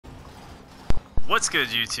What's good,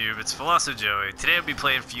 YouTube? It's Philosojoey. Today I'll be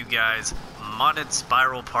playing for you guys modded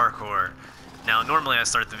spiral parkour. Now, normally I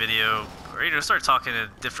start the video, or start talking at a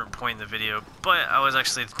different point in the video, but I was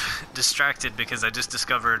actually distracted because I just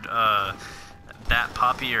discovered that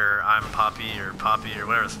Poppy, or I'm Poppy, or Poppy, or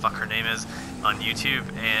whatever the fuck her name is, on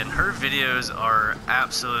YouTube, and her videos are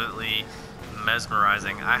absolutely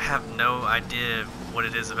mesmerizing. I have no idea what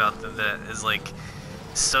it is about them that is like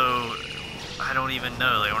so. I don't even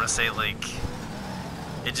know. Like, I want to say like.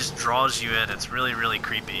 It just draws you in. It's really, really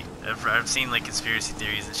creepy. I've seen like conspiracy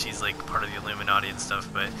theories that she's like part of the Illuminati and stuff,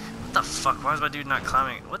 but what the fuck? Why is my dude not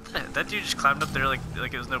climbing? What the? That dude just climbed up there like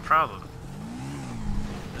it was no problem.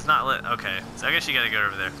 It's not lit. Okay, so I guess you gotta go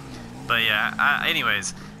over there. But yeah,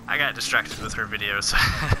 anyways, I got distracted with her video, so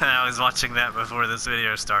I was watching that before this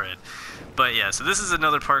video started. But yeah, so this is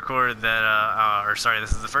another parkour that,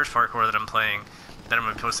 this is the first parkour that I'm playing, that I'm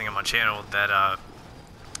gonna be posting on my channel, that,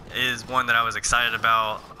 is one that I was excited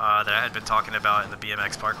about, that I had been talking about in the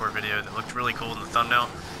BMX parkour video that looked really cool in the thumbnail.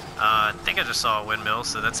 I think I just saw a windmill,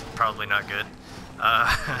 so that's probably not good.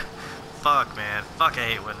 Fuck, man. Fuck, I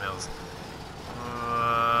hate windmills.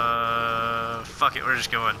 Fuck it, we're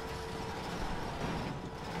just going.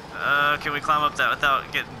 Can we climb up that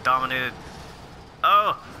without getting dominated?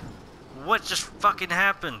 Oh! What just fucking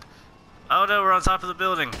happened? Oh no, we're on top of the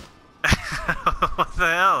building. What the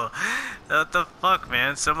hell? What the fuck,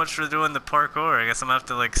 man? So much for doing the parkour. I guess I'm gonna have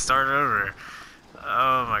to like start over.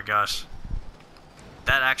 Oh my gosh.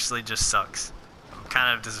 That actually just sucks. I'm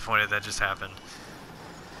kind of disappointed that just happened.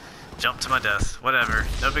 Jump to my death. Whatever.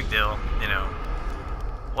 No big deal. You know.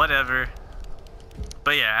 Whatever.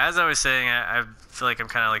 But yeah, as I was saying, I feel like I'm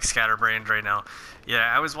kind of like scatterbrained right now.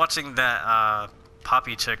 Yeah, I was watching that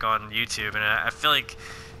Poppy chick on YouTube, and I feel like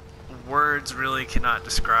words really cannot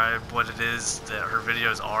describe what it is that her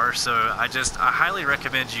videos are, so I highly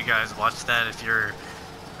recommend you guys watch that if you're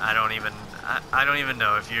I don't even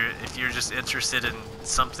know if you're just interested in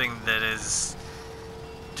something that is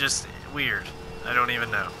just weird. I don't even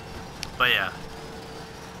know. But yeah,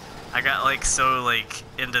 I got like so like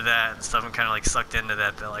into that and stuff, and kind of like sucked into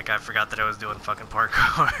that like I forgot that I was doing fucking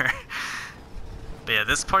parkour. But yeah,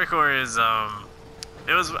 this parkour is I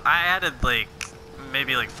added like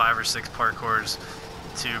maybe like 5 or 6 parkours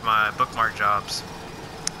to my bookmark jobs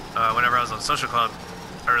whenever I was on Social Club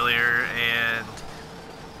earlier, and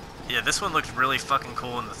yeah, this one looked really fucking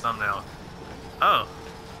cool in the thumbnail. Oh,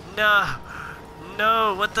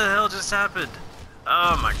 no, what the hell just happened?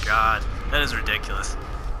 Oh my god, that is ridiculous.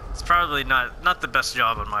 It's probably not the best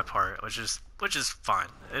job on my part, which is fine.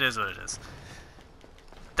 It is what it is.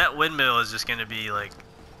 That windmill is just gonna be like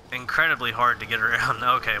incredibly hard to get around.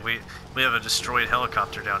 Okay, we have a destroyed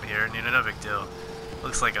helicopter down here, and you know, no big deal.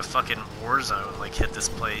 Looks like a fucking war zone like hit this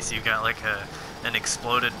place. You got like an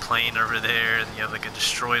exploded plane over there, and you have like a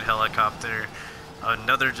destroyed helicopter,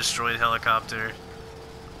 another destroyed helicopter.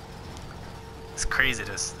 It's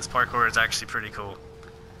craziness. This parkour is actually pretty cool.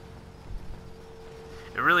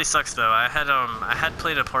 It really sucks though. I had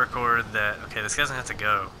played a parkour that, okay, this guy doesn't have to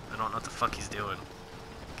go. I don't know what the fuck he's doing.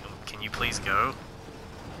 Can you please go?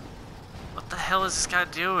 What the hell is this guy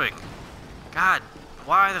doing? God,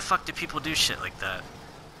 why the fuck do people do shit like that?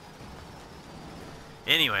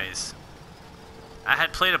 Anyways, I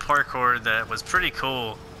had played a parkour that was pretty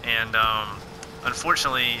cool, and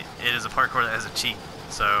unfortunately it is a parkour that has a cheat.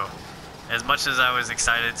 So as much as I was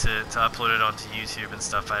excited to upload it onto YouTube and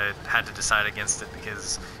stuff, I had to decide against it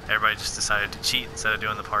because everybody just decided to cheat instead of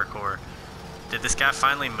doing the parkour. Did this guy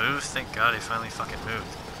finally move? Thank God he finally fucking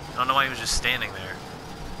moved. I don't know why he was just standing there.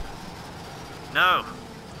 No!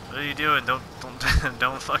 What are you doing? Don't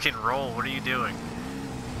don't fucking roll. What are you doing?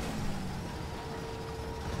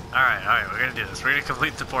 Alright, we're gonna do this. We're gonna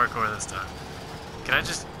complete the parkour this time. Can I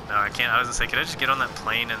just... No, I can't. I was gonna say, can I just get on that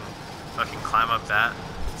plane and fucking climb up that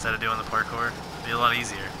instead of doing the parkour? It'd be a lot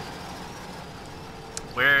easier.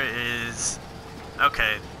 Where is...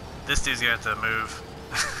 Okay, this dude's gonna have to move.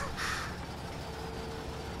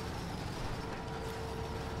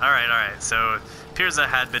 Alright, so it appears I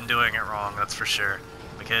had been doing it wrong, that's for sure.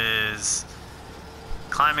 Because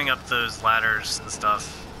climbing up those ladders and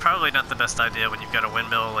stuff, probably not the best idea when you've got a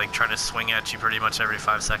windmill like trying to swing at you pretty much every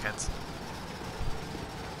 5 seconds.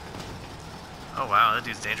 Oh wow, that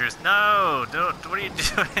dude's dangerous. No, don't, what are you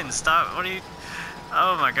doing? Stop, what are you...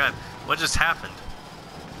 Oh my god, what just happened?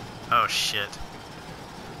 Oh shit.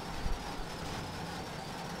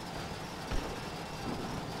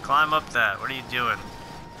 Climb up that, what are you doing?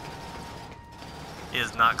 He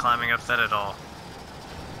is not climbing up that at all.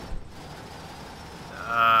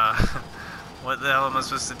 What the hell am I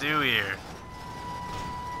supposed to do here?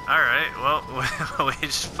 Alright, well, we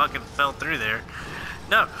just fucking fell through there.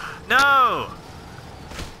 No! No!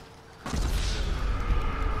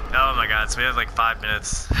 Oh my god, so we have like 5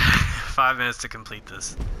 minutes. 5 minutes to complete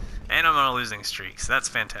this. And I'm on a losing streak, so that's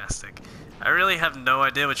fantastic. I really have no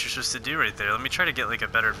idea what you're supposed to do right there. Let me try to get like a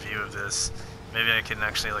better view of this. Maybe I can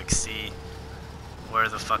actually like see where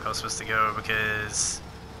the fuck I was supposed to go, because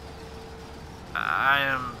I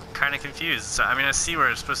am kind of confused. So, I mean, I see where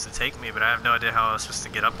it's supposed to take me, but I have no idea how I was supposed to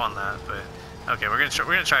get up on that. But okay, we're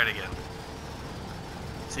gonna try it again.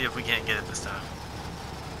 See if we can't get it this time.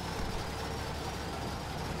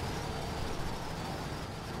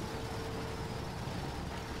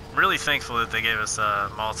 I'm really thankful that they gave us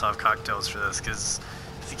Molotov cocktails for this, because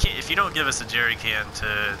if you don't give us a jerry can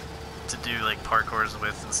to do like parkours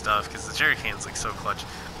with and stuff, because the jerry can's like so clutch.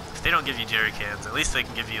 If they don't give you jerry cans, at least they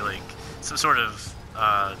can give you like some sort of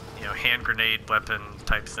you know, hand grenade weapon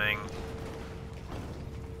type thing.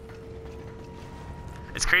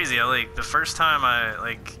 It's crazy. Like the first time I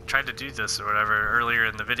like tried to do this or whatever earlier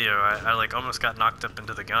in the video, I like almost got knocked up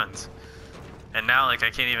into the guns, and now like I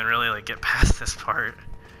can't even really like get past this part.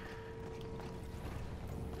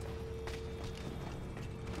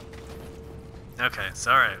 Okay,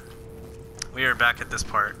 so alright. We are back at this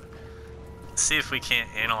part. Let's see if we can't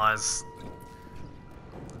analyze.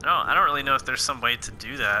 I don't really know if there's some way to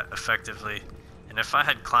do that effectively. And if I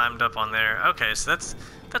had climbed up on there, okay, so that's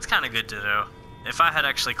kind of good to know. If I had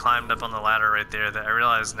actually climbed up on the ladder right there, that I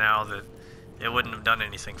realize now that it wouldn't have done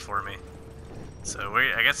anything for me. So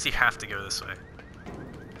I guess you have to go this way. It'd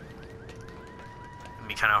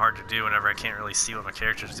be kind of hard to do whenever I can't really see what my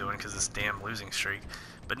character's doing because of this damn losing streak.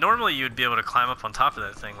 But normally you would be able to climb up on top of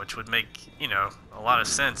that thing, which would make, you know, a lot of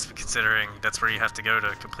sense considering that's where you have to go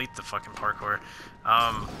to complete the fucking parkour.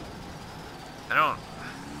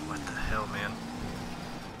 What the hell, man?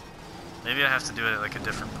 Maybe I have to do it at like a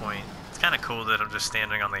different point. It's kind of cool that I'm just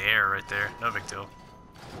standing on the air right there. No big deal.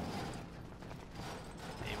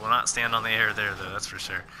 You will not stand on the air there though, that's for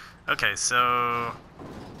sure. Okay, so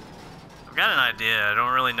I've got an idea. I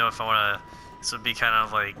don't really know if I want to. This would be kind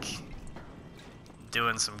of like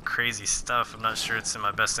doing some crazy stuff. I'm not sure it's in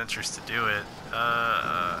my best interest to do it.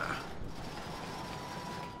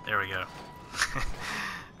 There we go.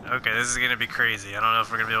 Okay, this is gonna be crazy. I don't know if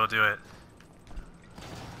we're gonna be able to do it.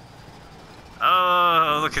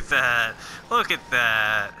 Oh, look at that. Look at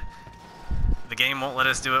that. The game won't let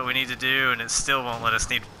us do what we need to do, and it still won't let us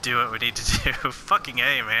do what we need to do. Fucking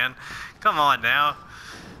A, man. Come on now.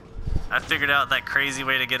 I figured out that crazy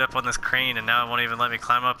way to get up on this crane, and now it won't even let me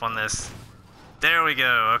climb up on this. There we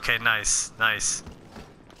go. Okay, nice. Nice.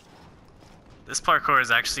 This parkour is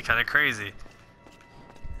actually kind of crazy.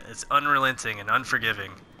 It's unrelenting and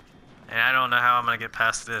unforgiving. And I don't know how I'm going to get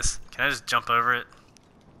past this. Can I just jump over it?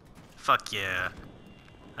 Fuck yeah.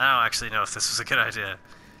 I don't actually know if this was a good idea.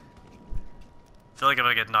 I feel like I'm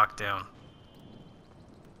going to get knocked down.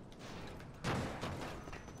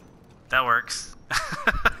 That works.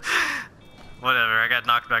 Whatever, I got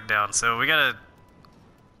knocked back down. So we gotta...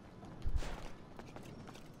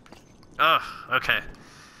 Oh, okay.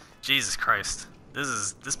 Jesus Christ.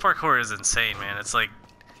 This parkour is insane, man. It's like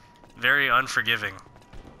very unforgiving.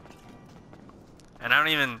 And I don't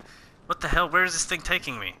even... What the hell? Where is this thing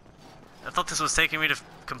taking me? I thought this was taking me to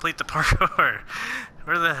complete the parkour.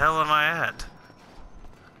 Where the hell am I at?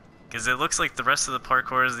 Because it looks like the rest of the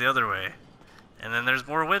parkour is the other way. And then there's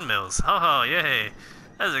more windmills. Oh, yay.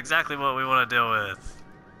 That's exactly what we want to deal with.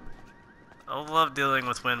 I love dealing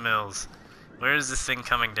with windmills. Where is this thing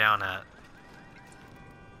coming down at?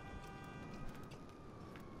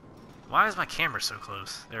 Why is my camera so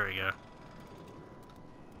close? There we go.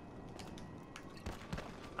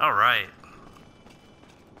 Alright.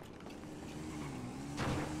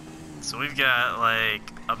 So we've got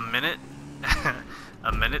like a minute.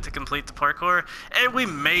 A minute to complete the parkour. And we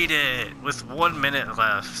made it! With 1 minute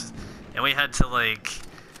left. And we had to like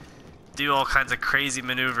do all kinds of crazy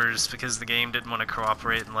maneuvers because the game didn't want to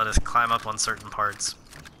cooperate and let us climb up on certain parts.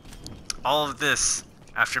 All of this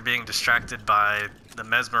after being distracted by the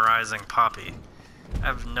mesmerizing Poppy. I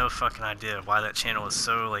have no fucking idea why that channel is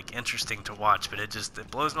so like interesting to watch, but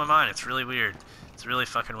it blows my mind. It's really weird. It's really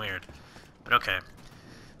fucking weird. But okay.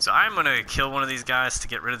 So I'm gonna kill one of these guys to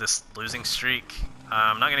get rid of this losing streak.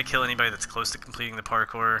 I'm not gonna kill anybody that's close to completing the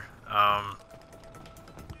parkour.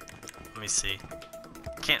 Let me see.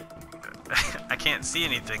 I can't see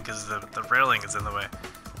anything because the railing is in the way.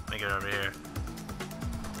 Let me get over here.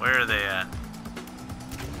 Where are they at?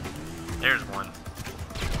 There's one.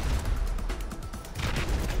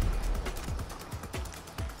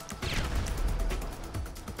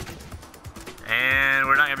 And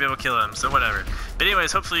we're not gonna be able to kill him, so whatever. But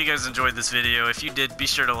anyways, hopefully you guys enjoyed this video. If you did, be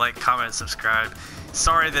sure to like, comment, subscribe.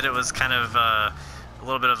 Sorry that it was kind of a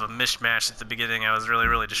little bit of a mishmash at the beginning. I was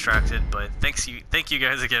really distracted, but thank you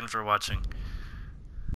guys again for watching.